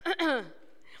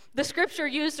The scripture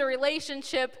used a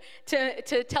relationship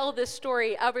to tell this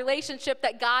story, a relationship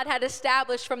that God had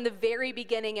established from the very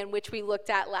beginning, in which we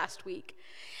looked at last week.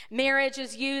 Marriage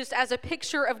is used as a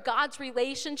picture of God's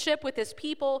relationship with his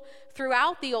people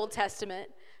throughout the Old Testament,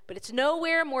 but it's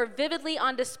nowhere more vividly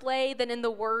on display than in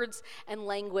the words and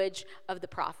language of the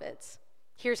prophets.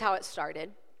 Here's how it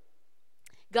started.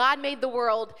 God made the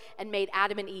world and made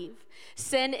Adam and Eve.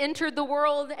 Sin entered the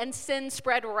world, and sin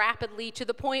spread rapidly to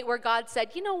the point where God said,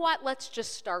 you know what, let's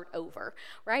just start over,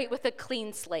 right, with a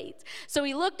clean slate. So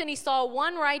he looked and he saw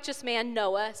one righteous man,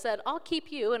 Noah, said, I'll keep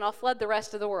you and I'll flood the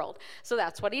rest of the world. So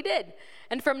that's what he did.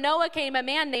 And from Noah came a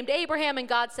man named Abraham, and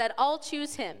God said, I'll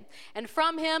choose him. And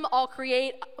from him I'll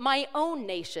create my own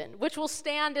nation, which will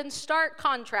stand in stark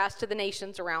contrast to the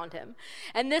nations around him.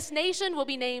 And this nation will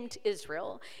be named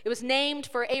Israel. It was named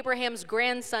for Abraham's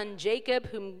grandson Jacob,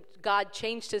 whom God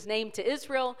changed his name to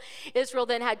Israel. Israel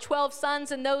then had 12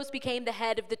 sons, and those became the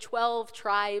head of the 12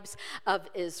 tribes of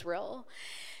Israel.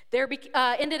 There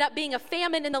ended up being a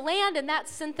famine in the land, and that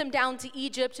sent them down to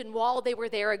Egypt, and while they were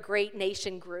there, a great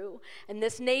nation grew. And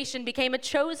this nation became a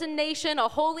chosen nation, a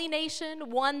holy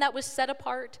nation, one that was set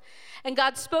apart. And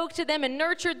God spoke to them and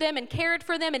nurtured them and cared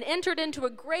for them and entered into a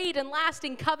great and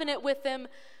lasting covenant with them.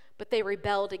 But they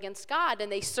rebelled against God,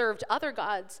 and they served other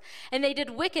gods, and they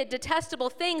did wicked, detestable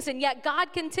things, and yet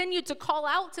God continued to call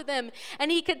out to them,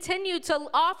 and he continued to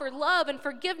offer love and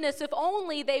forgiveness if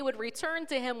only they would return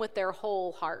to him with their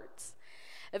whole hearts.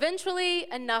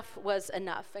 Eventually, enough was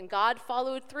enough, and God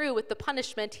followed through with the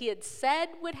punishment he had said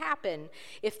would happen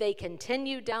if they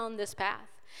continued down this path.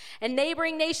 And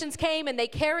neighboring nations came, and they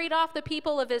carried off the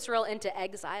people of Israel into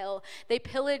exile. They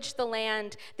pillaged the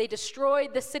land, they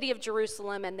destroyed the city of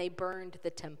Jerusalem, and they burned the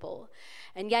temple.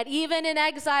 And yet even in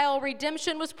exile,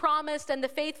 redemption was promised, and the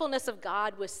faithfulness of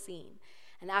God was seen.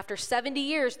 And after 70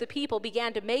 years, the people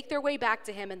began to make their way back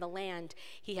to him in the land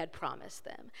he had promised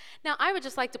them. Now, I would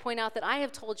just like to point out that I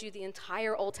have told you the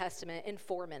entire Old Testament in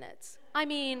 4 minutes. I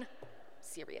mean,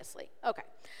 seriously. Okay.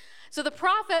 So the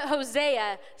prophet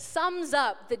Hosea sums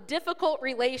up the difficult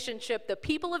relationship the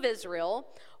people of Israel,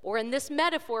 or in this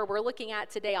metaphor we're looking at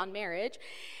today on marriage,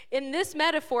 in this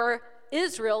metaphor,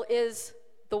 Israel is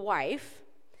the wife,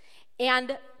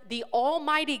 and the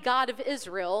Almighty God of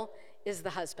Israel is the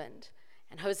husband.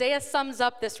 And Hosea sums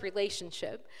up this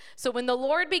relationship. So when the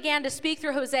Lord began to speak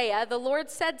through Hosea, the Lord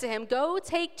said to him, go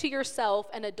take to yourself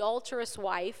an adulterous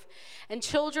wife and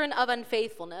children of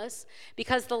unfaithfulness,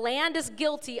 because the land is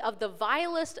guilty of the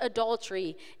vilest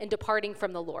adultery in departing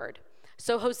from the Lord.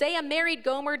 So Hosea married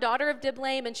Gomer, daughter of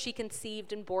Diblaim, and she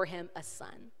conceived and bore him a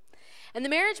son. And the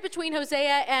marriage between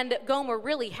Hosea and Gomer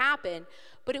really happened,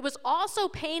 but it was also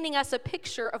painting us a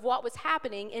picture of what was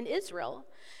happening in Israel,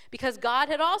 because God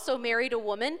had also married a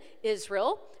woman,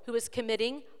 Israel, who was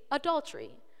committing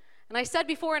adultery. And I said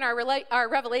before in our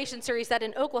Revelation series that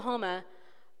in Oklahoma,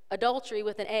 adultery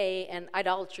with an A and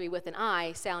idolatry with an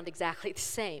I sound exactly the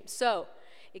same. So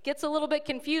it gets a little bit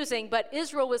confusing, but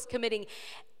Israel was committing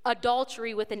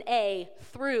adultery with an A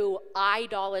through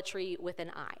idolatry with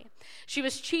an I. She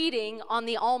was cheating on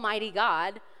the Almighty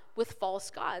God with false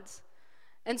gods.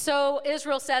 And so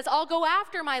Israel says, I'll go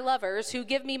after my lovers who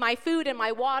give me my food and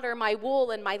my water, my wool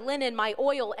and my linen, my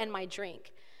oil and my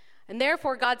drink. And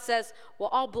therefore God says, well,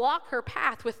 I'll block her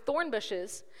path with thorn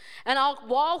bushes, and I'll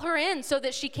wall her in so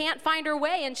that she can't find her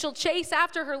way, and she'll chase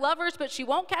after her lovers, but she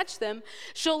won't catch them.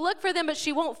 She'll look for them, but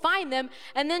she won't find them.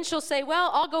 And then she'll say,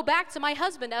 well, I'll go back to my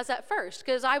husband as at first,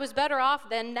 because I was better off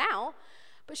than now.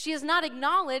 But she has not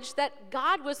acknowledged that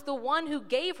God was the one who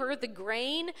gave her the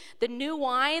grain, the new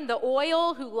wine, the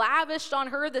oil, who lavished on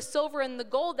her the silver and the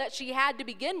gold that she had to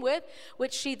begin with,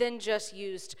 which she then just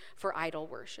used for idol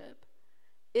worship.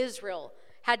 Israel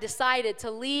had decided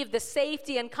to leave the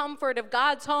safety and comfort of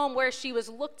God's home, where she was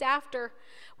looked after,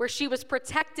 where she was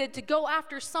protected, to go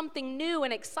after something new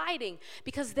and exciting,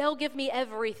 because they'll give me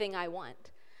everything I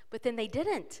want. But then they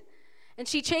didn't. And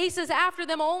she chases after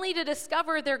them only to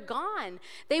discover they're gone.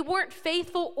 They weren't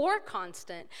faithful or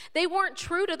constant. They weren't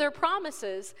true to their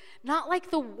promises, not like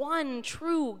the one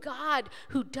true God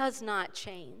who does not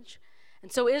change.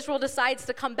 And so Israel decides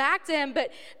to come back to him,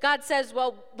 but God says,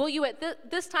 well, will you at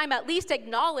this time at least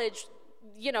acknowledge,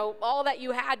 all that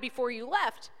you had before you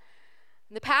left?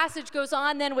 And the passage goes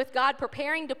on then with God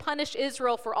preparing to punish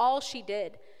Israel for all she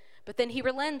did. But then he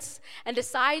relents and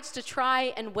decides to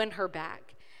try and win her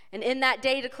back. And in that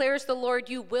day, declares the Lord,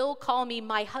 you will call me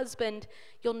my husband.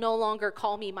 You'll no longer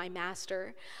call me my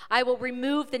master. I will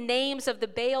remove the names of the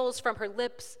Baals from her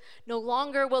lips. No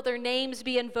longer will their names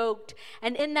be invoked.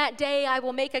 And in that day, I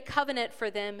will make a covenant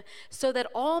for them so that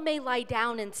all may lie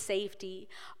down in safety.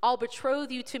 I'll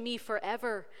betroth you to me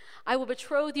forever. I will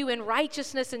betroth you in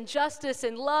righteousness and justice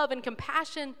and love and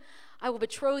compassion. I will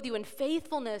betroth you in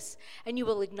faithfulness, and you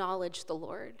will acknowledge the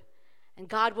Lord. And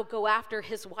God will go after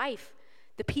his wife,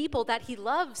 the people that he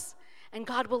loves, and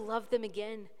God will love them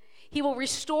again. He will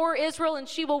restore Israel, and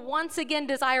she will once again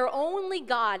desire only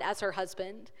God as her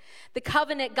husband. The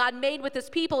covenant God made with his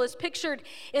people is pictured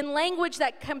in language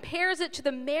that compares it to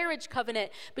the marriage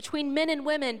covenant between men and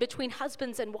women, between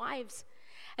husbands and wives.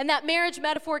 And that marriage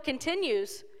metaphor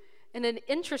continues in an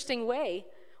interesting way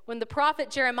when the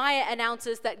prophet Jeremiah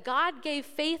announces that God gave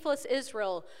faithless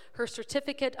Israel her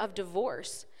certificate of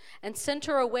divorce and sent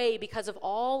her away because of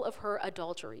all of her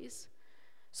adulteries.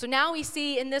 So now we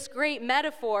see in this great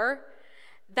metaphor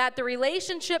that the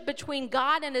relationship between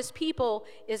God and his people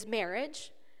is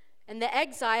marriage, and the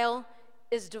exile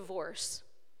is divorce.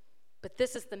 But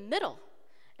this is the middle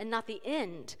and not the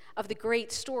end of the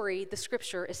great story the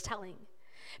scripture is telling.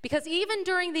 Because even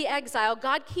during the exile,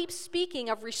 God keeps speaking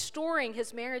of restoring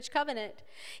his marriage covenant.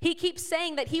 He keeps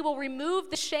saying that he will remove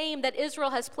the shame that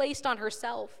Israel has placed on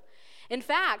herself. In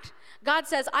fact, God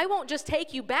says, I won't just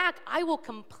take you back, I will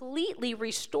completely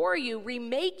restore you,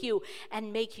 remake you,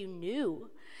 and make you new.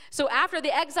 So after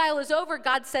the exile is over,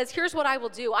 God says, here's what I will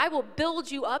do. I will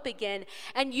build you up again,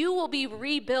 and you will be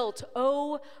rebuilt,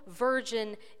 O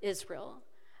virgin Israel.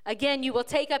 Again, you will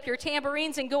take up your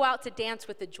tambourines and go out to dance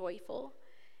with the joyful.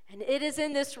 And it is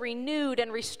in this renewed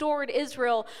and restored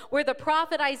Israel where the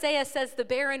prophet Isaiah says the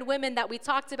barren women that we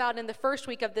talked about in the first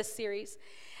week of this series,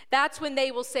 that's when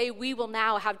they will say, we will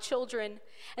now have children.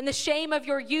 And the shame of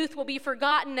your youth will be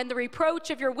forgotten, and the reproach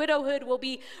of your widowhood will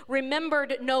be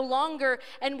remembered no longer.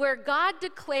 And where God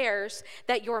declares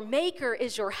that your Maker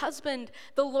is your husband,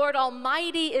 the Lord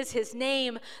Almighty is his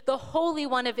name, the Holy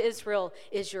One of Israel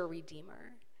is your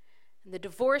Redeemer. And the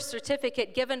divorce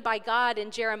certificate given by God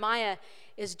in Jeremiah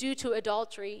is due to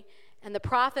adultery. And the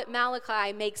prophet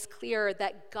Malachi makes clear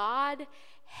that God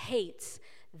hates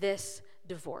this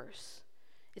divorce.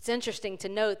 It's interesting to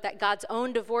note that God's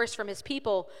own divorce from his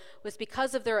people was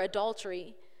because of their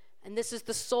adultery. And this is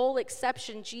the sole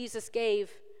exception Jesus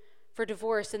gave for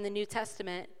divorce in the New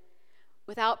Testament.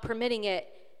 Without permitting it,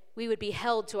 we would be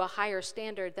held to a higher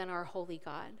standard than our holy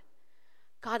God.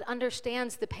 God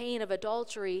understands the pain of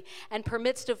adultery and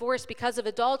permits divorce because of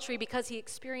adultery because he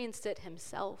experienced it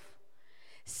himself.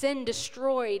 Sin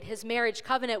destroyed his marriage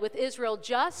covenant with Israel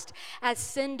just as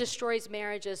sin destroys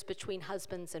marriages between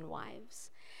husbands and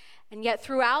wives. And yet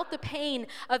throughout the pain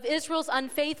of Israel's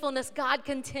unfaithfulness, God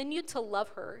continued to love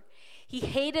her. He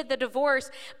hated the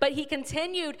divorce, but he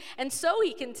continued, and so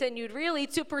he continued really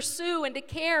to pursue and to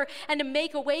care and to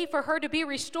make a way for her to be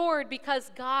restored because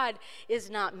God is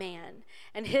not man.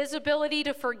 And his ability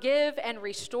to forgive and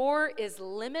restore is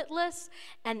limitless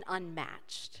and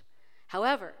unmatched.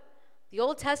 However, the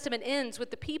Old Testament ends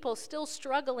with the people still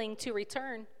struggling to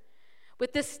return.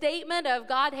 With this statement of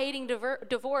God hating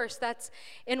divorce that's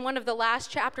in one of the last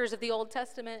chapters of the Old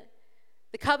Testament,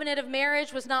 the covenant of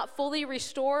marriage was not fully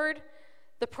restored,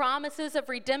 the promises of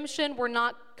redemption were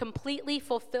not completely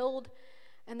fulfilled,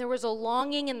 and there was a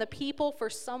longing in the people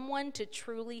for someone to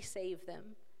truly save them.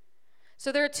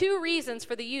 So there are two reasons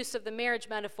for the use of the marriage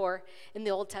metaphor in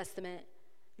the Old Testament.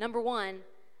 Number one,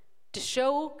 to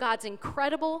show God's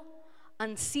incredible,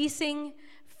 unceasing,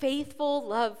 faithful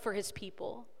love for his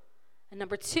people. And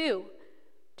number two,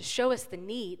 to show us the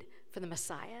need for the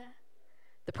Messiah.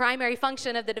 The primary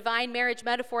function of the divine marriage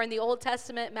metaphor in the Old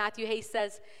Testament, Matthew Hayes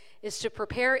says, is to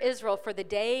prepare Israel for the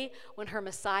day when her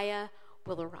Messiah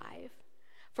will arrive.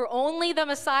 For only the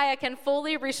Messiah can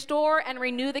fully restore and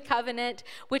renew the covenant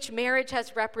which marriage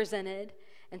has represented.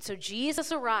 And so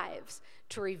Jesus arrives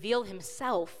to reveal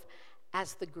himself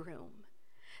as the groom.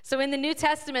 So in the New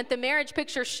Testament, the marriage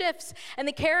picture shifts, and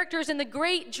the characters in the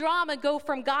great drama go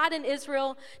from God and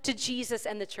Israel to Jesus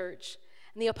and the church.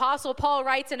 And the Apostle Paul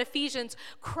writes in Ephesians,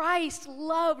 Christ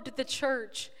loved the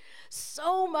church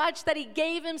so much that he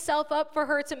gave himself up for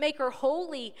her to make her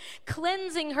holy,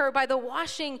 cleansing her by the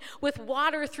washing with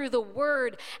water through the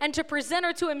word, and to present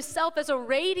her to himself as a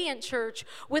radiant church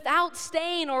without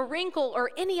stain or wrinkle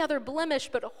or any other blemish,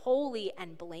 but holy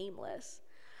and blameless.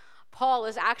 Paul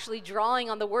is actually drawing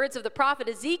on the words of the prophet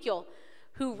Ezekiel,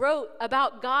 who wrote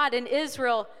about God and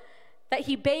Israel, that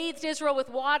he bathed Israel with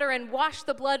water and washed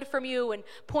the blood from you and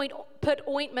put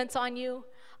ointments on you.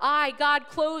 I, God,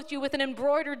 clothed you with an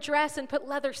embroidered dress and put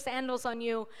leather sandals on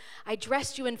you. I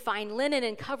dressed you in fine linen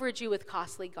and covered you with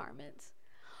costly garments.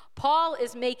 Paul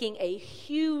is making a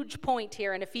huge point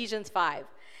here in Ephesians 5,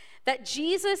 that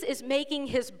Jesus is making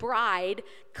his bride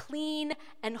clean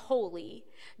and holy.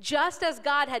 Just as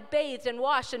God had bathed and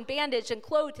washed and bandaged and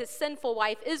clothed his sinful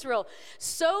wife Israel,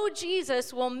 so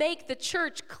Jesus will make the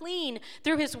church clean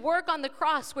through his work on the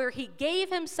cross, where he gave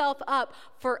himself up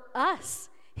for us,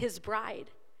 his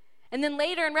bride. And then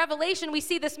later in Revelation, we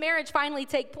see this marriage finally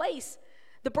take place.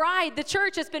 The bride, the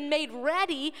church, has been made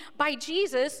ready by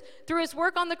Jesus through his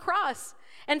work on the cross.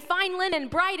 And fine linen,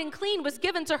 bright and clean, was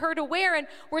given to her to wear. And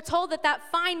we're told that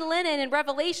that fine linen in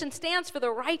Revelation stands for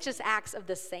the righteous acts of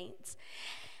the saints.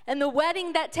 And the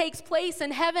wedding that takes place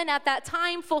in heaven at that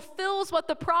time fulfills what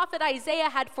the prophet Isaiah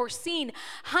had foreseen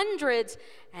hundreds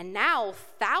and now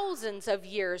thousands of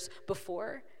years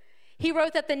before. He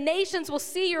wrote that the nations will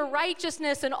see your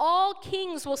righteousness and all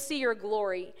kings will see your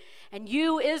glory. And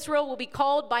you, Israel, will be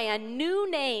called by a new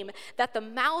name that the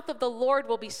mouth of the Lord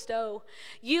will bestow.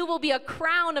 You will be a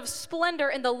crown of splendor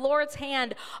in the Lord's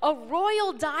hand, a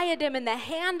royal diadem in the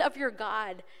hand of your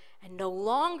God. And no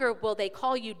longer will they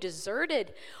call you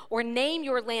deserted or name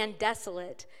your land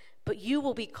desolate, but you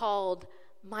will be called,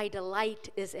 my delight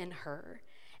is in her,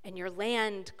 and your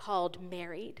land called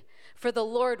married. For the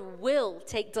Lord will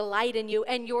take delight in you,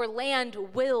 and your land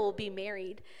will be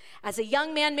married. As a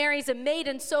young man marries a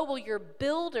maiden, so will your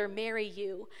builder marry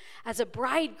you. As a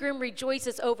bridegroom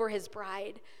rejoices over his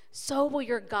bride, so will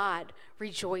your God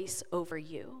rejoice over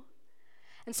you.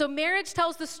 And so marriage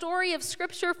tells the story of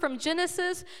Scripture from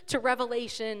Genesis to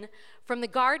Revelation, from the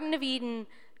Garden of Eden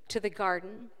to the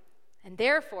garden. And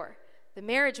therefore, the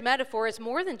marriage metaphor is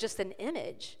more than just an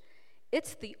image.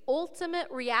 It's the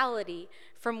ultimate reality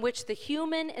from which the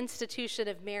human institution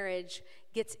of marriage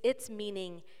gets its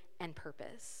meaning and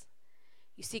purpose.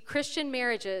 You see, Christian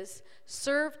marriages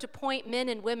serve to point men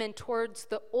and women towards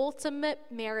the ultimate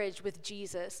marriage with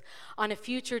Jesus on a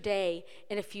future day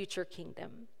in a future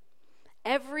kingdom.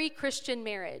 Every Christian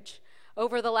marriage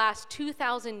over the last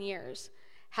 2,000 years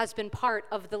has been part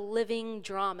of the living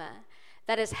drama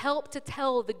that has helped to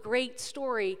tell the great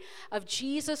story of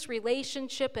Jesus'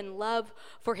 relationship and love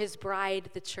for his bride,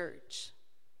 the church.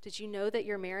 Did you know that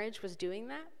your marriage was doing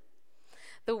that?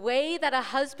 The way that a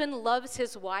husband loves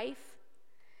his wife,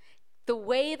 the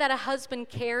way that a husband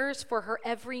cares for her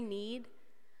every need,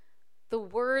 the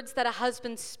words that a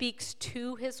husband speaks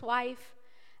to his wife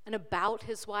and about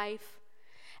his wife,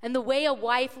 and the way a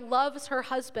wife loves her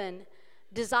husband,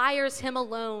 desires him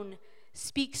alone,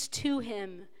 speaks to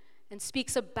him, and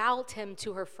speaks about him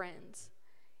to her friends.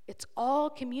 It's all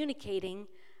communicating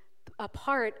a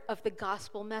part of the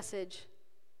gospel message.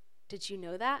 Did you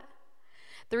know that?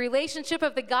 The relationship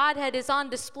of the Godhead is on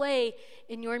display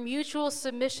in your mutual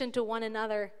submission to one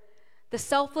another. The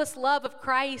selfless love of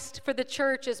Christ for the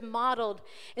church is modeled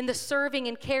in the serving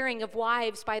and caring of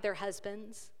wives by their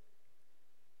husbands.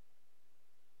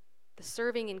 The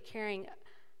serving and caring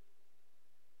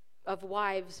of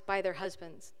wives by their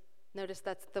husbands. Notice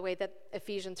that's the way that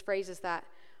Ephesians phrases that.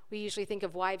 We usually think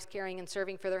of wives caring and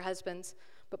serving for their husbands,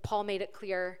 but Paul made it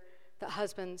clear that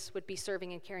husbands would be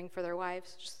serving and caring for their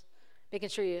wives. Just making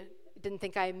sure you didn't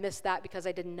think I missed that because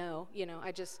I didn't know.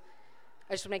 I just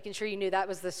making sure you knew that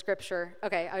was the scripture.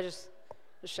 Okay, I just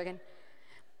checking.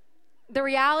 The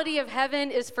reality of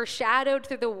heaven is foreshadowed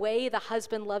through the way the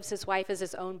husband loves his wife as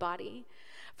his own body.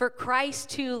 For Christ,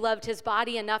 too, loved his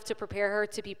body enough to prepare her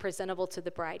to be presentable to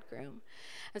the bridegroom.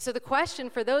 And so the question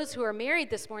for those who are married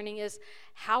this morning is,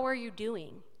 how are you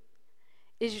doing?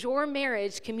 Is your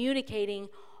marriage communicating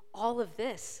all of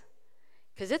this?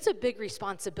 Because it's a big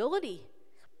responsibility.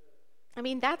 I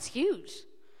mean, that's huge.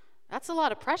 That's a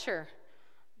lot of pressure.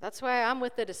 That's why I'm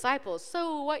with the disciples.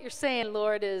 So what you're saying,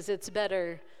 Lord, is it's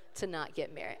better to not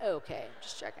get married. Okay,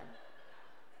 just checking.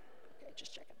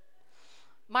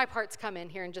 My part's coming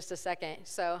here in just a second,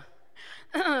 so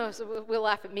we'll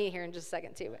laugh at me here in just a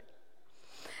second too.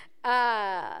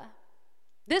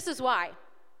 This is why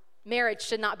marriage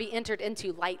should not be entered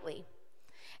into lightly.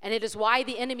 And it is why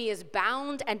the enemy is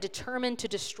bound and determined to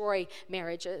destroy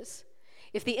marriages.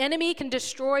 If the enemy can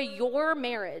destroy your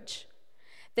marriage,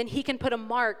 then he can put a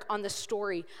mark on the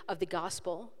story of the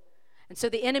gospel. And so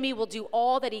the enemy will do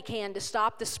all that he can to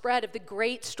stop the spread of the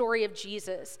great story of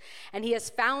Jesus. And he has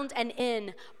found an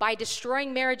end by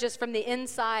destroying marriages from the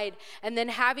inside and then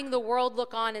having the world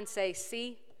look on and say,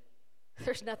 see,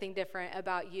 there's nothing different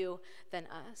about you than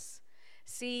us.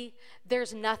 See,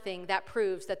 there's nothing that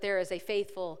proves that there is a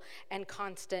faithful and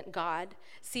constant God.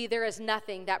 See, there is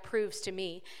nothing that proves to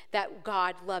me that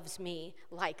God loves me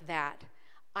like that.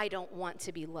 I don't want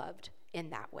to be loved in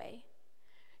that way.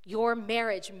 Your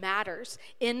marriage matters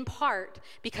in part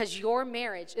because your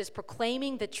marriage is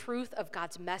proclaiming the truth of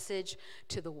God's message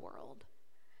to the world.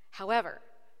 However,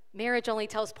 marriage only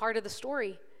tells part of the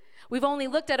story. We've only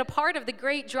looked at a part of the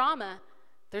great drama.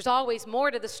 There's always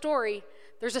more to the story.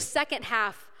 There's a second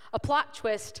half, a plot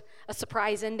twist, a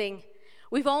surprise ending.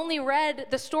 We've only read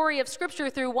the story of Scripture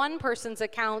through one person's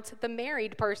account, the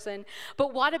married person.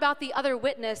 But what about the other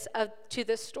witness to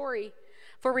this story?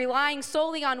 For relying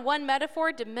solely on one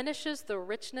metaphor diminishes the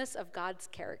richness of God's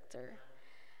character.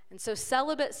 And so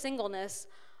celibate singleness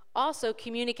also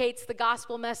communicates the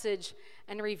gospel message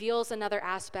and reveals another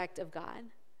aspect of God.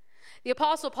 The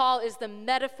Apostle Paul is the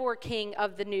metaphor king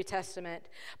of the New Testament.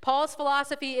 Paul's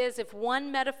philosophy is if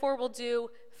one metaphor will do,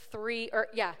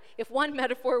 if one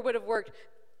metaphor would have worked,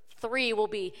 3 will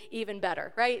be even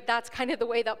better, right? That's kind of the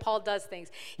way that Paul does things.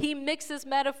 He mixes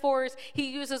metaphors.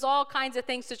 He uses all kinds of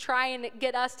things to try and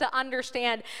get us to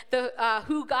understand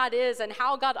who God is and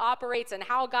how God operates and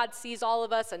how God sees all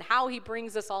of us and how he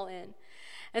brings us all in.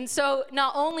 And so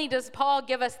not only does Paul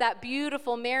give us that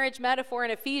beautiful marriage metaphor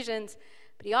in Ephesians,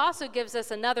 but he also gives us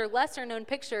another lesser-known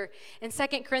picture in 2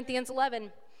 Corinthians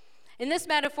 11. In this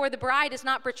metaphor, the bride is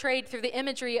not portrayed through the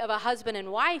imagery of a husband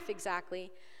and wife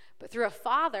exactly, but through a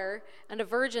father and a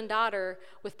virgin daughter,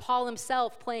 with Paul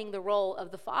himself playing the role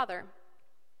of the father.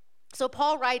 So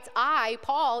Paul writes, I,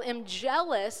 Paul, am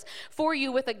jealous for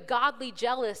you with a godly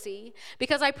jealousy,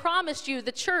 because I promised you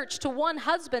the church to one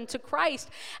husband, to Christ,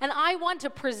 and I want to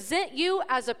present you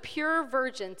as a pure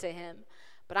virgin to him.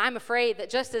 But I'm afraid that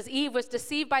just as Eve was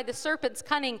deceived by the serpent's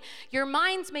cunning, your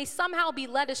minds may somehow be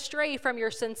led astray from your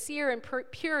sincere and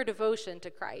pure devotion to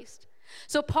Christ.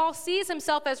 So Paul sees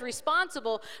himself as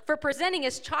responsible for presenting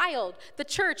his child, the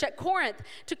church at Corinth,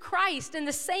 to Christ in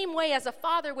the same way as a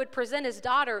father would present his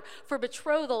daughter for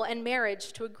betrothal and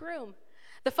marriage to a groom.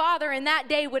 The father in that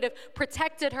day would have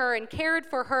protected her and cared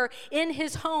for her in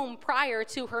his home prior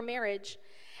to her marriage.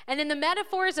 And in the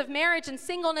metaphors of marriage and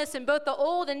singleness in both the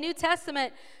Old and New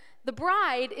Testament, the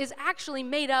bride is actually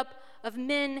made up of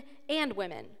men and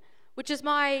women, which is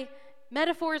why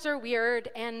metaphors are weird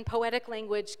and poetic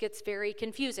language gets very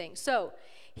confusing. So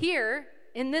here,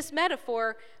 in this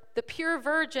metaphor, the pure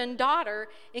virgin daughter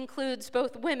includes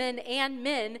both women and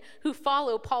men who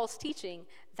follow Paul's teaching.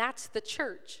 That's the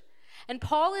church. And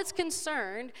Paul is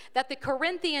concerned that the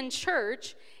Corinthian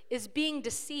church is being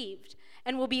deceived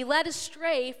and will be led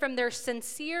astray from their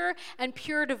sincere and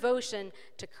pure devotion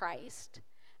to Christ.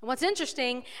 And what's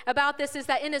interesting about this is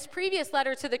that in his previous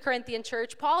letter to the Corinthian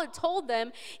church, Paul had told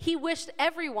them he wished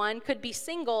everyone could be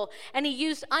single, and he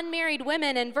used unmarried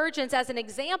women and virgins as an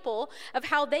example of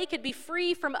how they could be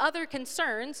free from other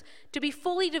concerns to be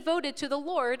fully devoted to the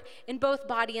Lord in both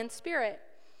body and spirit.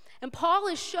 And Paul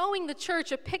is showing the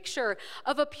church a picture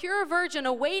of a pure virgin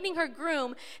awaiting her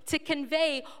groom to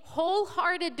convey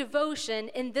wholehearted devotion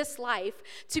in this life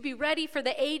to be ready for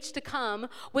the age to come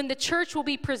when the church will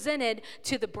be presented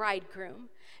to the bridegroom.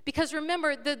 Because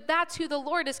remember, that's who the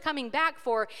Lord is coming back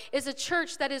for, is a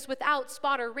church that is without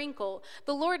spot or wrinkle.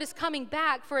 The Lord is coming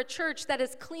back for a church that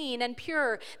is clean and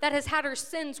pure, that has had her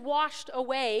sins washed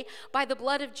away by the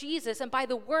blood of Jesus and by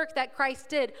the work that Christ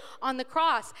did on the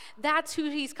cross. That's who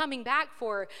he's coming back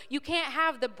for. You can't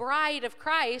have the bride of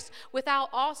Christ without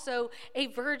also a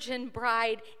virgin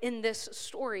bride in this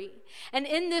story. And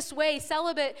in this way,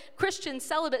 Christian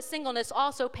celibate singleness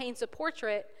also paints a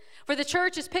portrait. For the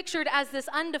church is pictured as this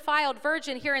undefiled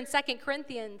virgin here in 2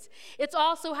 Corinthians. It's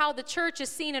also how the church is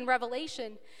seen in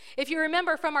Revelation. If you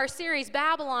remember from our series,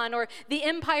 Babylon, or the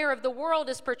empire of the world,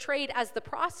 is portrayed as the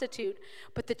prostitute.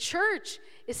 But the church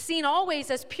is seen always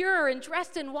as pure and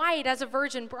dressed in white as a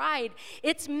virgin bride.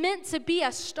 It's meant to be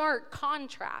a stark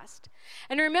contrast.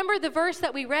 And remember the verse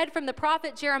that we read from the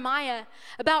prophet Jeremiah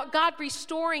about God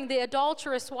restoring the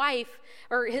adulterous wife,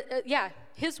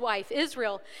 his wife,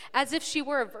 Israel, as if she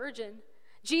were a virgin.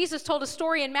 Jesus told a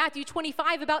story in Matthew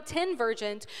 25 about 10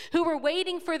 virgins who were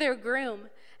waiting for their groom,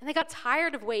 and they got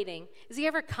tired of waiting. Is he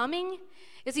ever coming?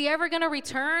 Is he ever going to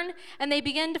return? And they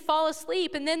began to fall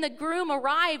asleep, and then the groom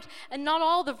arrived, and not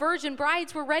all the virgin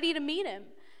brides were ready to meet him.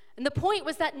 And the point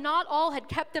was that not all had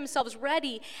kept themselves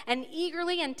ready and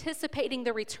eagerly anticipating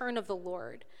the return of the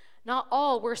Lord. Not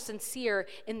all were sincere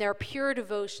in their pure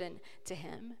devotion to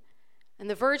him. And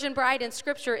the virgin bride in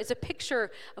Scripture is a picture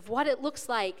of what it looks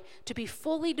like to be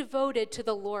fully devoted to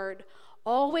the Lord,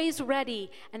 always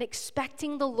ready and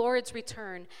expecting the Lord's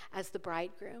return as the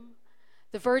bridegroom.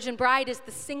 The virgin bride is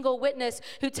the single witness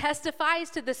who testifies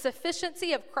to the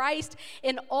sufficiency of Christ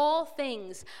in all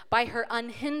things by her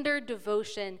unhindered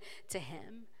devotion to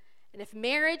him. And if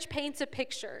marriage paints a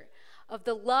picture of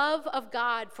the love of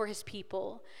God for his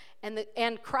people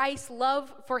and Christ's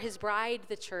love for his bride,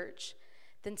 the church,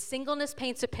 then singleness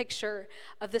paints a picture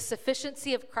of the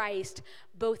sufficiency of Christ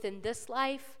both in this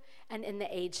life and in the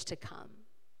age to come.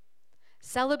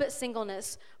 Celibate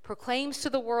singleness proclaims to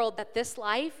the world that this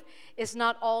life is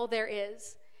not all there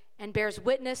is, and bears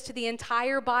witness to the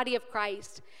entire body of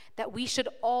Christ that we should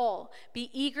all be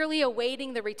eagerly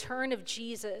awaiting the return of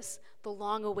Jesus, the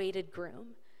long-awaited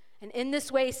groom. And in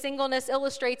this way, singleness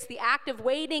illustrates the active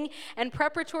waiting and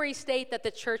preparatory state that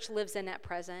the church lives in at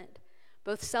present.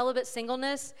 Both celibate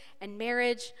singleness and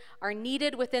marriage are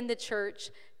needed within the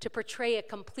church to portray a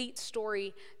complete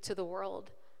story to the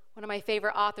world. One of my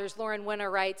favorite authors, Lauren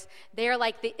Winner, writes, "They are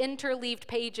like the interleaved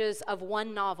pages of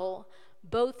one novel.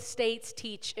 Both states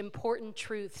teach important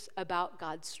truths about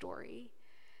God's story."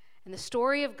 And the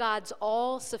story of God's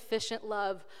all-sufficient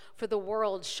love for the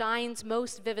world shines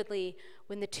most vividly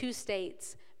when the two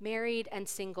states, married and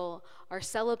single, are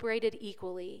celebrated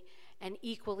equally and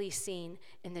equally seen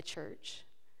in the church.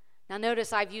 Now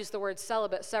notice I've used the word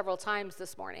celibate several times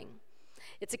this morning.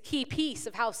 It's a key piece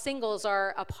of how singles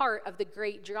are a part of the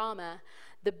great drama,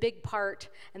 the big part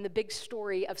and the big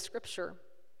story of Scripture.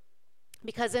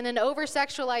 Because in an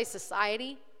over-sexualized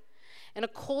society, in a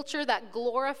culture that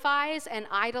glorifies and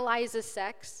idolizes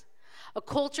sex, a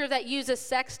culture that uses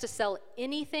sex to sell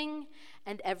anything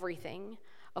and everything,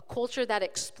 a culture that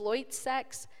exploits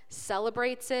sex,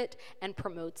 celebrates it, and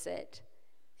promotes it.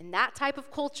 In that type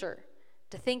of culture,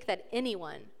 to think that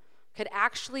anyone could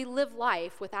actually live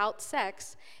life without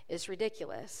sex is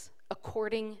ridiculous,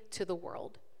 according to the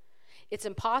world. It's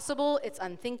impossible, it's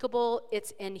unthinkable,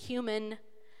 it's inhuman.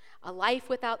 A life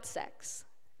without sex.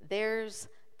 There's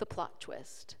the plot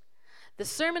twist. The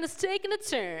sermon has taken a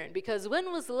turn because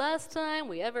when was the last time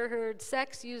we ever heard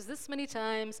sex used this many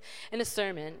times in a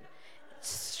sermon? It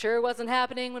sure wasn't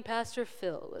happening when Pastor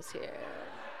Phil was here.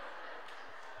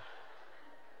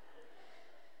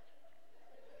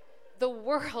 The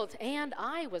world, and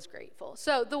I was grateful.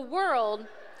 So the world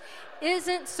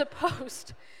isn't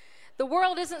supposed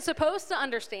to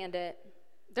understand it.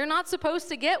 They're not supposed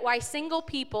to get why single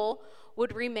people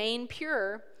would remain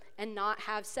pure and not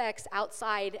have sex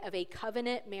outside of a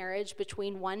covenant marriage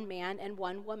between one man and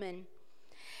one woman.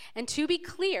 And to be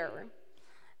clear,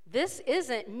 this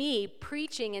isn't me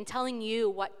preaching and telling you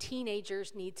what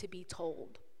teenagers need to be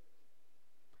told.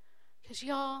 Because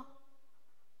y'all,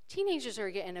 teenagers are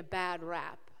getting a bad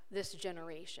rap this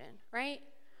generation, right?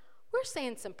 We're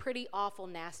saying some pretty awful,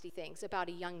 nasty things about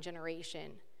a young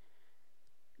generation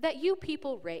that you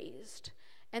people raised,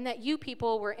 and that you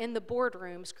people were in the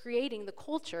boardrooms creating the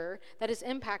culture that has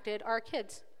impacted our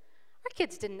kids. Our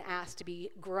kids didn't ask to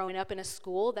be growing up in a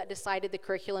school that decided the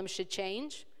curriculum should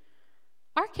change.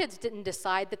 Our kids didn't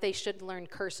decide that they should learn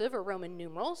cursive or Roman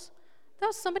numerals. That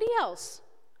was somebody else.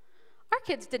 Our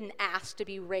kids didn't ask to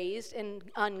be raised in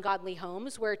ungodly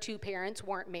homes where two parents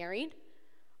weren't married.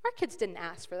 Our kids didn't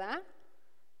ask for that.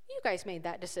 You guys made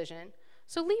that decision.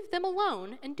 So leave them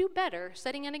alone and do better,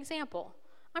 setting an example.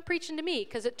 I'm preaching to me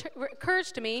because it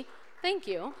occurs to me, thank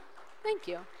you.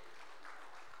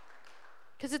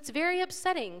 Because it's very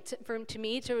upsetting to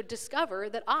me to discover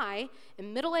that I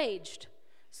am middle-aged.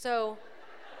 So,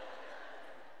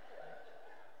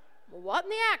 what in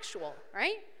the actual,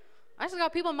 right? I just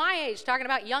got people my age talking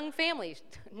about young families.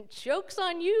 Joke's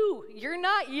on you. You're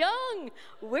not young.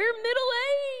 We're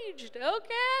middle-aged.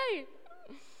 Okay.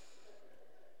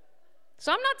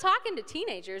 So I'm not talking to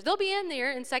teenagers. They'll be in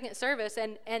there in second service,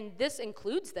 and this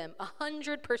includes them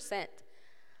 100%.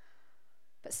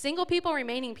 But single people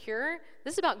remaining pure,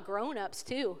 this is about grown-ups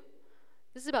too.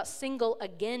 This is about single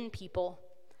again people.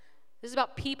 This is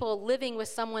about people living with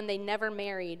someone they never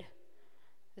married.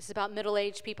 This is about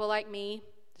middle-aged people like me.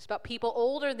 This is about people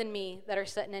older than me that are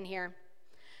sitting in here.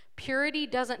 Purity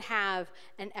doesn't have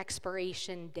an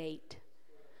expiration date.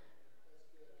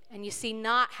 And you see,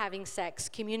 not having sex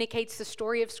communicates the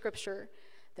story of Scripture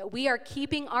that we are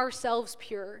keeping ourselves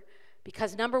pure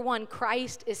because, number one,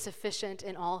 Christ is sufficient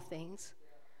in all things.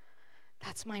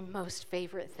 That's my most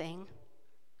favorite thing.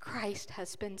 Christ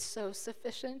has been so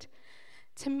sufficient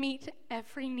to meet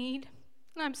every need.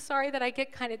 And I'm sorry that I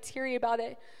get kind of teary about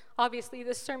it. Obviously,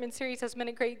 this sermon series has been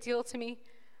a great deal to me.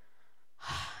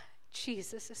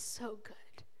 Jesus is so good.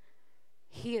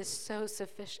 He is so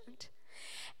sufficient.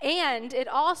 And it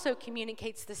also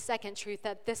communicates the second truth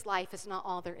that this life is not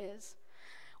all there is.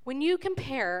 When you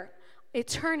compare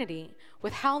eternity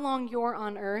with how long you're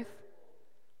on earth,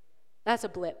 that's a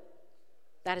blip.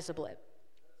 That is a blip.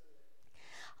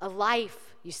 A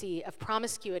life, you see, of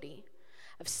promiscuity,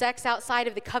 of sex outside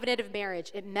of the covenant of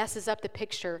marriage, it messes up the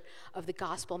picture of the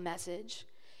gospel message.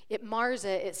 It mars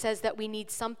it. It says that we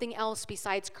need something else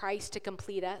besides Christ to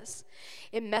complete us.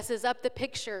 It messes up the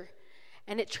picture,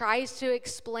 and it tries to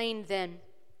explain then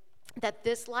that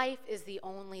this life is the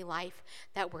only life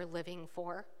that we're living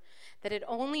for, that it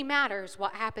only matters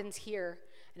what happens here,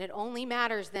 and it only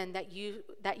matters then that you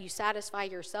satisfy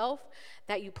yourself,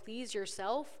 that you please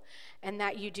yourself, and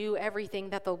that you do everything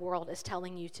that the world is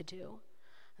telling you to do.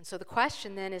 And so the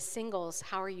question then is, singles,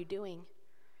 how are you doing?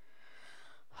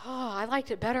 Oh, I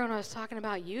liked it better when I was talking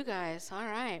about you guys. All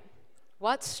right.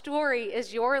 What story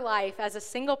is your life as a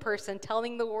single person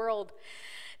telling the world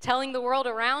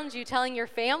around you, telling your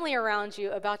family around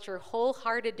you about your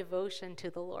wholehearted devotion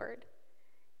to the Lord?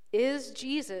 Is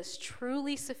Jesus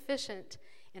truly sufficient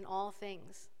in all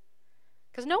things?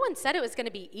 Because no one said it was going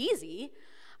to be easy.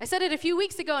 I said it a few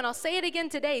weeks ago, and I'll say it again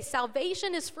today.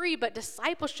 Salvation is free, but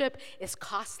discipleship is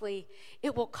costly.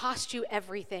 It will cost you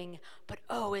everything, but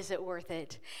oh, is it worth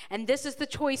it? And this is the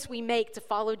choice we make to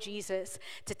follow Jesus,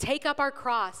 to take up our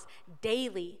cross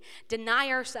daily, deny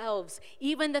ourselves,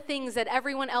 even the things that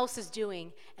everyone else is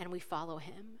doing, and we follow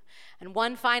him. And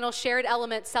one final shared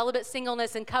element celibate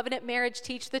singleness and covenant marriage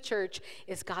teach the church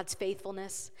is God's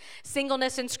faithfulness.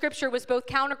 Singleness in Scripture was both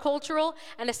countercultural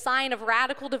and a sign of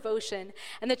radical devotion.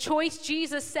 And the choice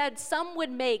Jesus said some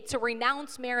would make to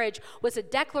renounce marriage was a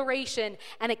declaration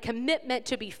and a commitment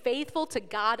to be faithful to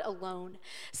God alone.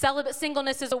 Celibate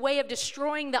singleness is a way of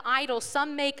destroying the idol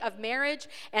some make of marriage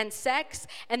and sex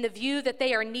and the view that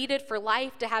they are needed for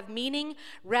life to have meaning,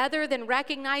 rather than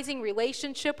recognizing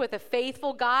relationship with a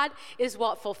faithful God is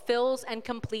what fulfills and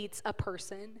completes a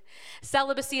person.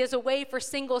 Celibacy is a way for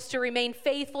singles to remain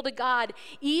faithful to God,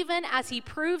 even as he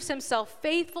proves himself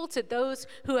faithful to those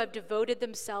who have devoted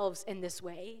themselves in this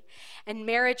way. And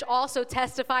marriage also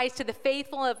testifies to the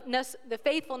faithfulness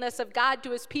of God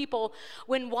to his people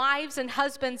when wives and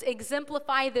husbands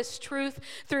exemplify this truth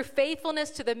through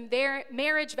faithfulness to the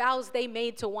marriage vows they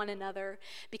made to one another,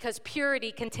 because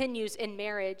purity continues in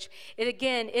marriage. It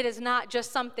is not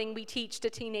just something we teach to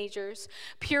teenagers.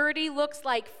 Purity looks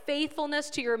like faithfulness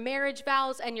to your marriage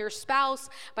vows and your spouse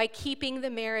by keeping the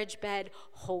marriage bed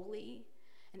holy.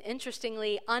 And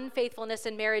interestingly, unfaithfulness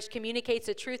in marriage communicates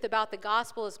the truth about the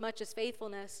gospel as much as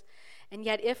faithfulness. And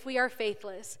yet, if we are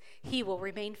faithless, he will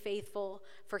remain faithful,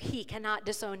 for he cannot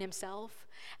disown himself.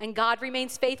 And God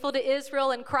remains faithful to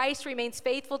Israel, and Christ remains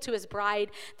faithful to his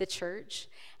bride, the church.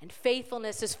 And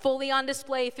faithfulness is fully on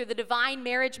display through the divine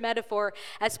marriage metaphor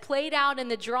as played out in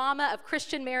the drama of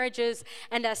Christian marriages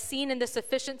and as seen in the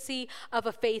sufficiency of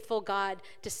a faithful God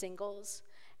to singles.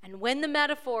 And when the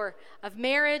metaphor of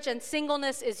marriage and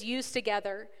singleness is used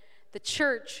together, the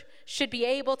church should be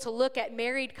able to look at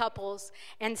married couples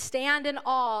and stand in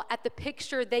awe at the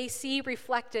picture they see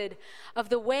reflected of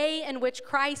the way in which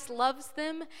Christ loves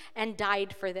them and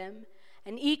died for them.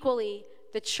 And equally,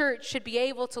 the church should be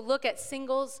able to look at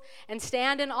singles and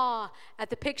stand in awe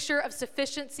at the picture of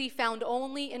sufficiency found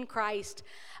only in Christ,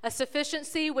 a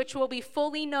sufficiency which will be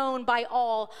fully known by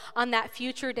all on that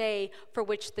future day for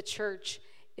which the church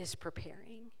is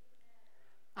preparing.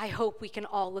 I hope we can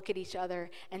all look at each other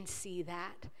and see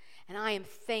that. And I am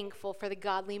thankful for the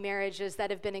godly marriages that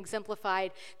have been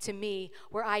exemplified to me,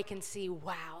 where I can see,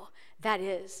 wow, that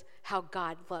is how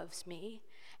God loves me.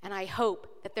 And I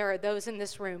hope that there are those in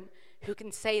this room who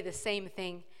can say the same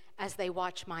thing as they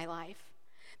watch my life.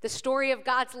 The story of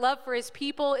God's love for his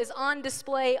people is on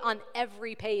display on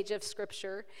every page of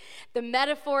Scripture. The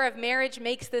metaphor of marriage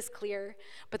makes this clear,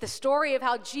 but the story of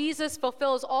how Jesus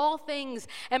fulfills all things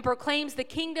and proclaims the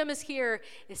kingdom is here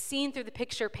is seen through the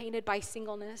picture painted by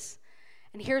singleness.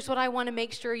 And here's what I want to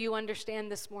make sure you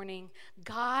understand this morning.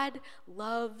 God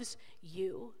loves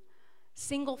you.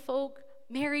 Single folk,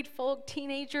 married folk,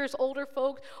 teenagers, older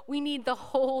folk, we need the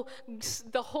whole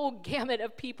gamut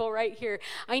of people right here.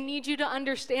 I need you to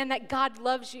understand that God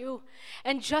loves you.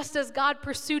 And just as God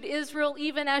pursued Israel,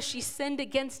 even as she sinned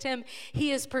against him,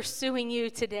 he is pursuing you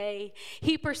today.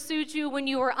 He pursued you when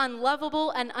you were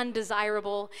unlovable and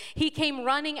undesirable. He came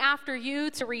running after you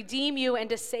to redeem you and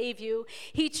to save you.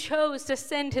 He chose to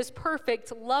send his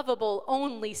perfect, lovable,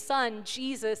 only Son,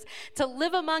 Jesus, to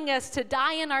live among us, to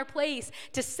die in our place,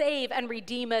 to save and redeem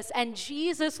us. And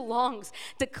Jesus longs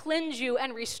to cleanse you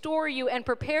and restore you and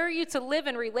prepare you to live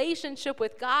in relationship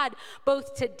with God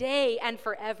both today and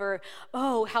forever.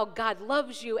 Oh, how God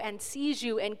loves you and sees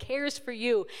you and cares for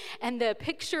you. And the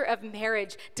picture of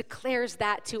marriage declares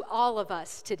that to all of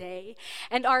us today.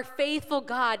 And our faithful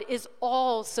God is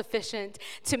all sufficient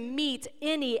to meet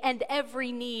any and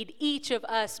every need each of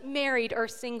us, married or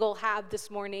single, have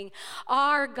this morning.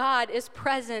 Our God is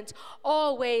present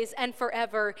always and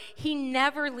forever. He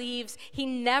never leaves. He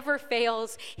never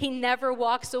fails. He never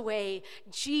walks away.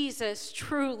 Jesus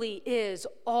truly is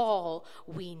all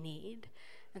we need.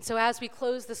 And so as we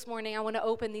close this morning, I want to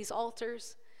open these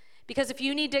altars. Because if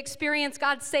you need to experience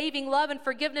God's saving love and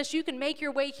forgiveness, you can make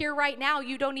your way here right now.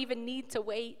 You don't even need to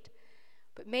wait.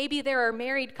 But maybe there are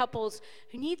married couples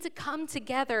who need to come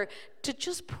together to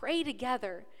just pray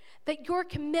together, that your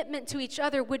commitment to each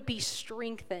other would be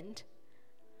strengthened.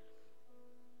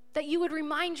 That you would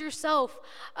remind yourself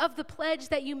of the pledge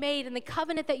that you made and the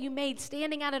covenant that you made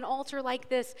standing at an altar like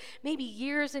this, maybe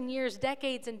years and years,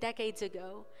 decades and decades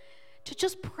ago, to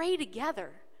just pray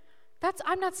together.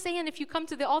 I'm not saying if you come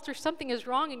to the altar something is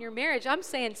wrong in your marriage. I'm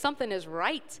saying something is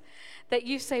right. That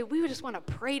you say, we just want to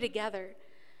pray together.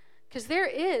 Because there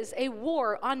is a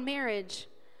war on marriage.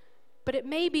 But it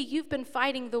may be you've been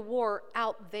fighting the war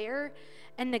out there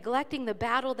and neglecting the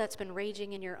battle that's been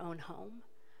raging in your own home.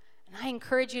 And I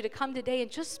encourage you to come today and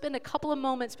just spend a couple of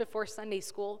moments before Sunday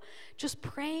school just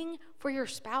praying for your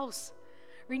spouse,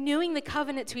 renewing the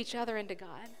covenant to each other and to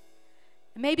God.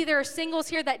 And maybe there are singles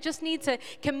here that just need to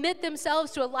commit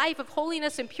themselves to a life of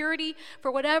holiness and purity for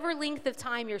whatever length of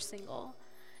time you're single.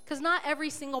 Because not every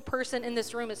single person in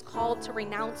this room is called to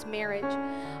renounce marriage.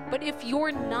 But if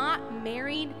you're not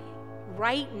married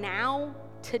right now,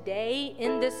 today,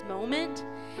 in this moment,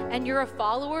 and you're a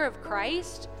follower of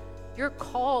Christ, you're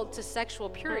called to sexual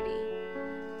purity.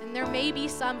 And there may be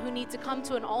some who need to come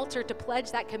to an altar to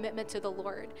pledge that commitment to the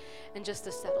Lord and just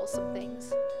to settle some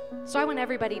things. So I want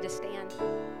everybody to stand.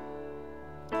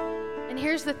 And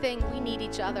here's the thing, we need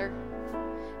each other.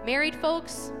 Married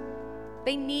folks,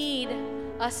 they need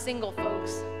us single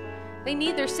folks. They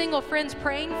need their single friends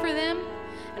praying for them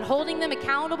and holding them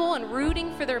accountable and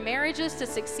rooting for their marriages to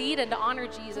succeed and to honor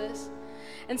Jesus.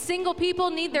 And single people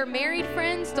need their married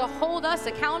friends to hold us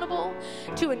accountable,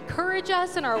 to encourage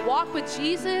us in our walk with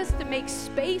Jesus, to make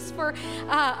space for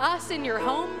us in your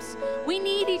homes. We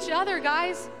need each other,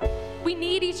 guys. We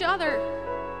need each other.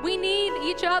 We need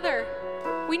each other.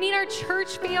 We need our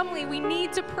church family. We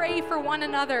need to pray for one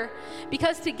another.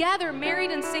 Because together,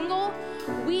 married and single,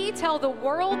 we tell the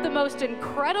world the most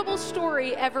incredible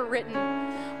story ever written.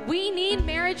 We need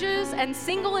marriages and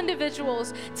single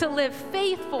individuals to live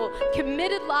faithful,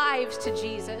 committed lives to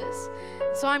Jesus.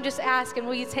 So I'm just asking,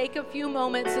 will you take a few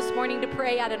moments this morning to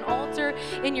pray at an altar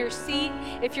in your seat?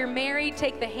 If you're married,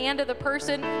 take the hand of the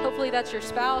person. Hopefully that's your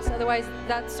spouse. Otherwise,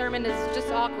 that sermon is just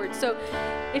awkward. So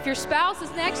if your spouse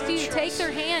is next to you, take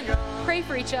their hand. Pray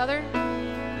for each other.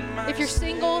 If you're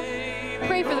single,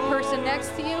 pray for the person next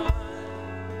to you.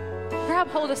 Grab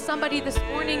hold of somebody this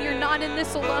morning. You're not in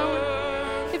this alone.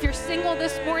 If you're single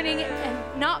this morning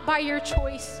and not by your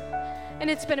choice, and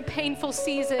it's been a painful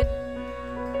season,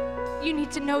 you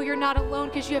need to know you're not alone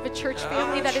because you have a church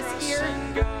family that is here,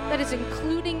 that is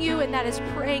including you and that is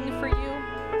praying for you.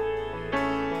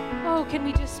 Oh, can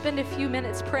we just spend a few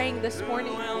minutes praying this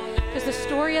morning? Because the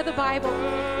story of the Bible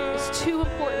is too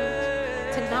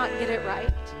important to not get it right.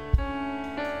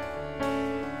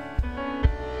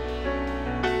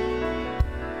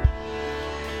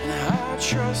 I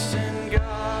trust in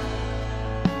God,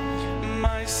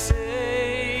 my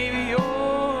Savior,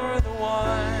 the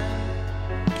one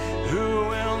who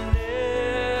will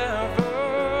never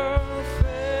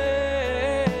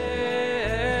fail.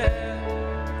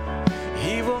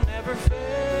 He will never fail.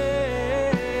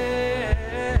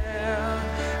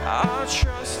 I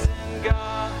trust in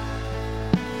God,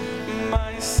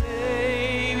 my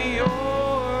Savior,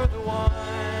 the one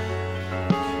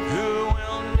who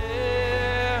will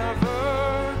never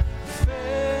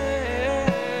fail.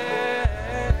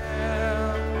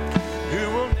 Who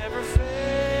will never fail.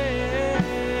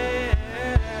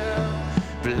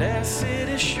 Blessed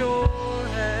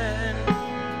assurance,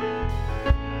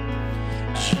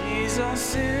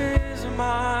 Jesus is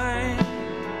mine.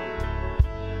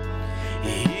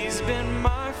 He's been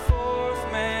my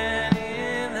fourth man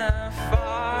in the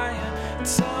fire,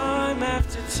 time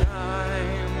after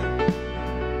time.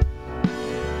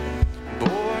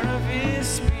 Born of His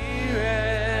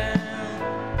Spirit,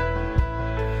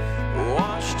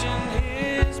 washed in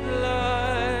His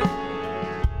blood,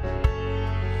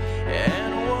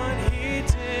 and what He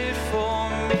did for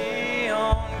me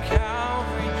on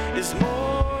Calvary is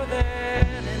more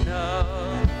than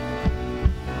enough.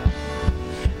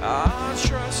 I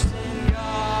trust in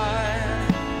God,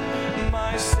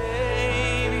 my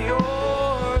Savior,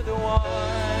 the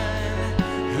one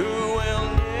who will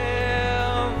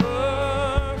never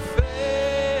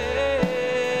fail.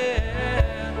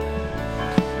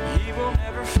 He will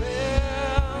never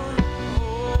fail.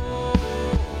 Oh,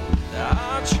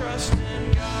 I trust in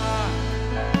God,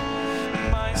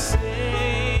 my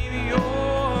Savior,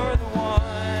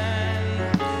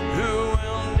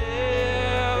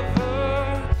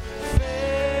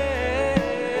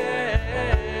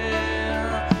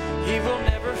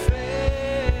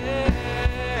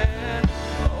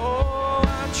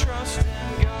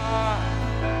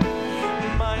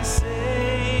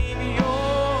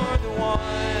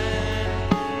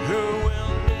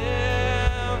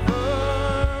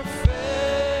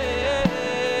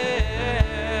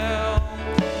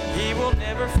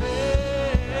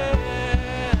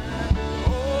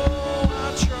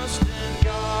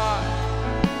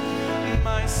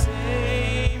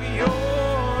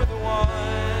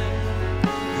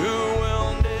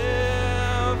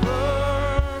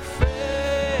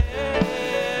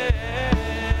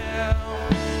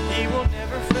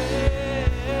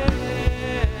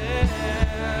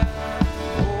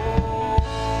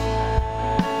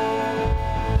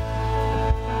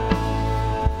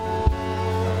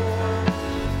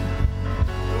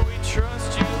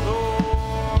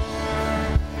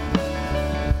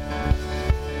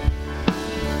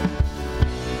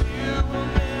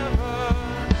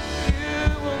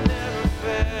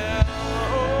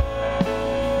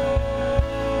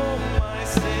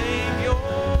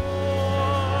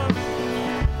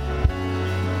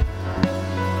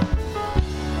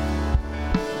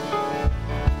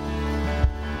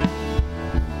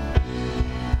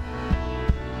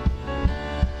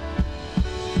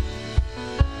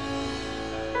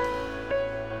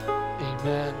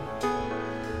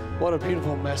 What a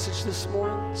beautiful message this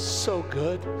morning. So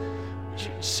good.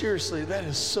 Seriously, that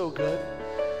is so good.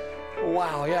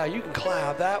 Wow, yeah, you can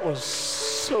clap. That was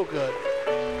so good.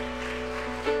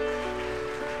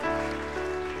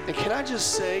 And can I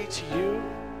just say to you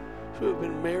who have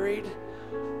been married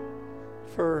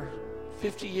for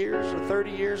 50 years or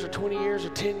 30 years or 20 years or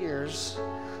 10 years,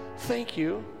 thank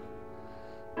you.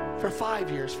 For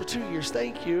 5 years, for 2 years,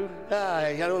 thank you.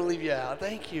 I don't want to leave you out.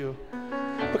 Thank you.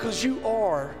 Because you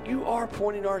are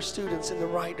pointing our students in the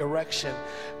right direction.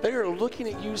 They are looking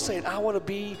at you saying, I want to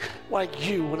be like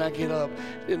you when I get up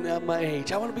at my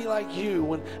age. I want to be like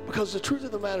you. Because the truth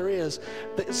of the matter is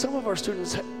that some of our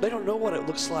students, they don't know what it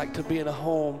looks like to be in a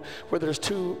home where there's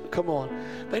two, come on.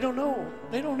 They don't know.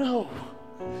 They don't know.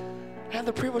 I had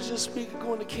the privilege this week of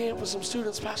going to camp with some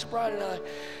students, Pastor Brian and I,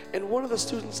 and one of the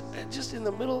students, just in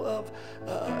the middle of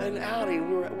an outing,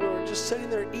 we were just sitting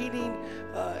there eating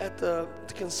at the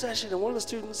concession, and one of the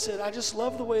students said, I just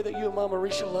love the way that you and Mama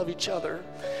Risha love each other,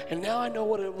 and now I know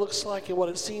what it looks like and what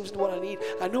it seems and what I need.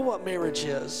 I know what marriage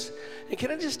is. And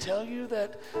can I just tell you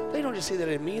that they don't just see that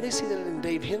in me, they see that in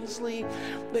Dave Hensley,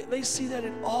 they see that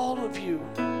in all of you.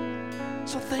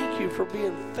 So thank you for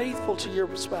being faithful to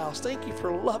your spouse. Thank you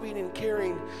for loving and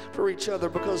caring for each other,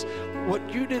 because what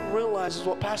you didn't realize is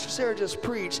what Pastor Sarah just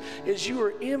preached is you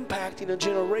are impacting a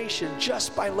generation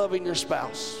just by loving your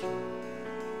spouse.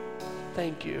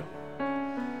 Thank you.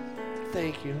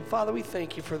 Thank you. Father, we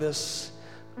thank you for this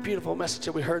beautiful message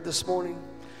that we heard this morning.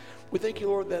 We thank you,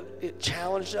 Lord, that it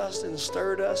challenged us and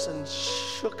stirred us and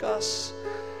shook us,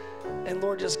 and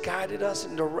Lord, just guided us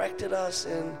and directed us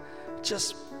and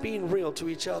just being real to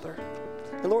each other.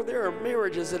 And Lord, there are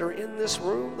marriages that are in this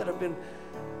room that have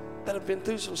been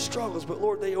through some struggles, but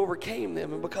Lord, they overcame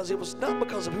them, and because it was not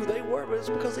because of who they were, but it's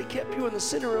because they kept you in the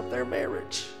center of their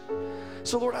marriage.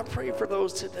 So Lord, I pray for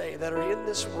those today that are in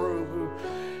this room who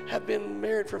have been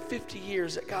married for 50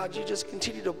 years, that God, you just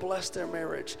continue to bless their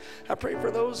marriage. I pray for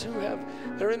those who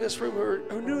are in this room who are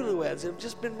newlyweds, have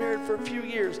just been married for a few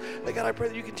years, that God, I pray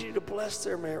that you continue to bless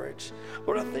their marriage.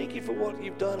 Lord, I thank you for what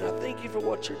you've done, and I thank you for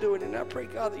what you're doing, and I pray,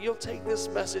 God, that you'll take this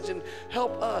message and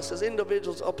help us as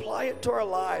individuals apply it to our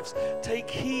lives. Take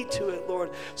heed to it,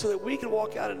 Lord, so that we can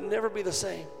walk out and never be the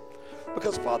same.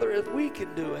 Because, Father, if we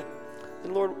can do it,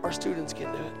 then, Lord, our students can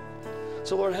do it.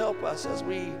 So, Lord, help us as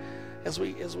we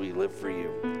live for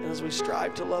you and as we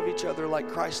strive to love each other like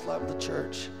Christ loved the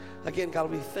church. Again,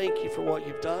 God, we thank you for what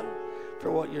you've done,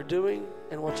 for what you're doing,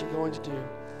 and what you're going to do.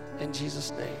 In Jesus'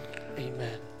 name,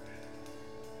 amen.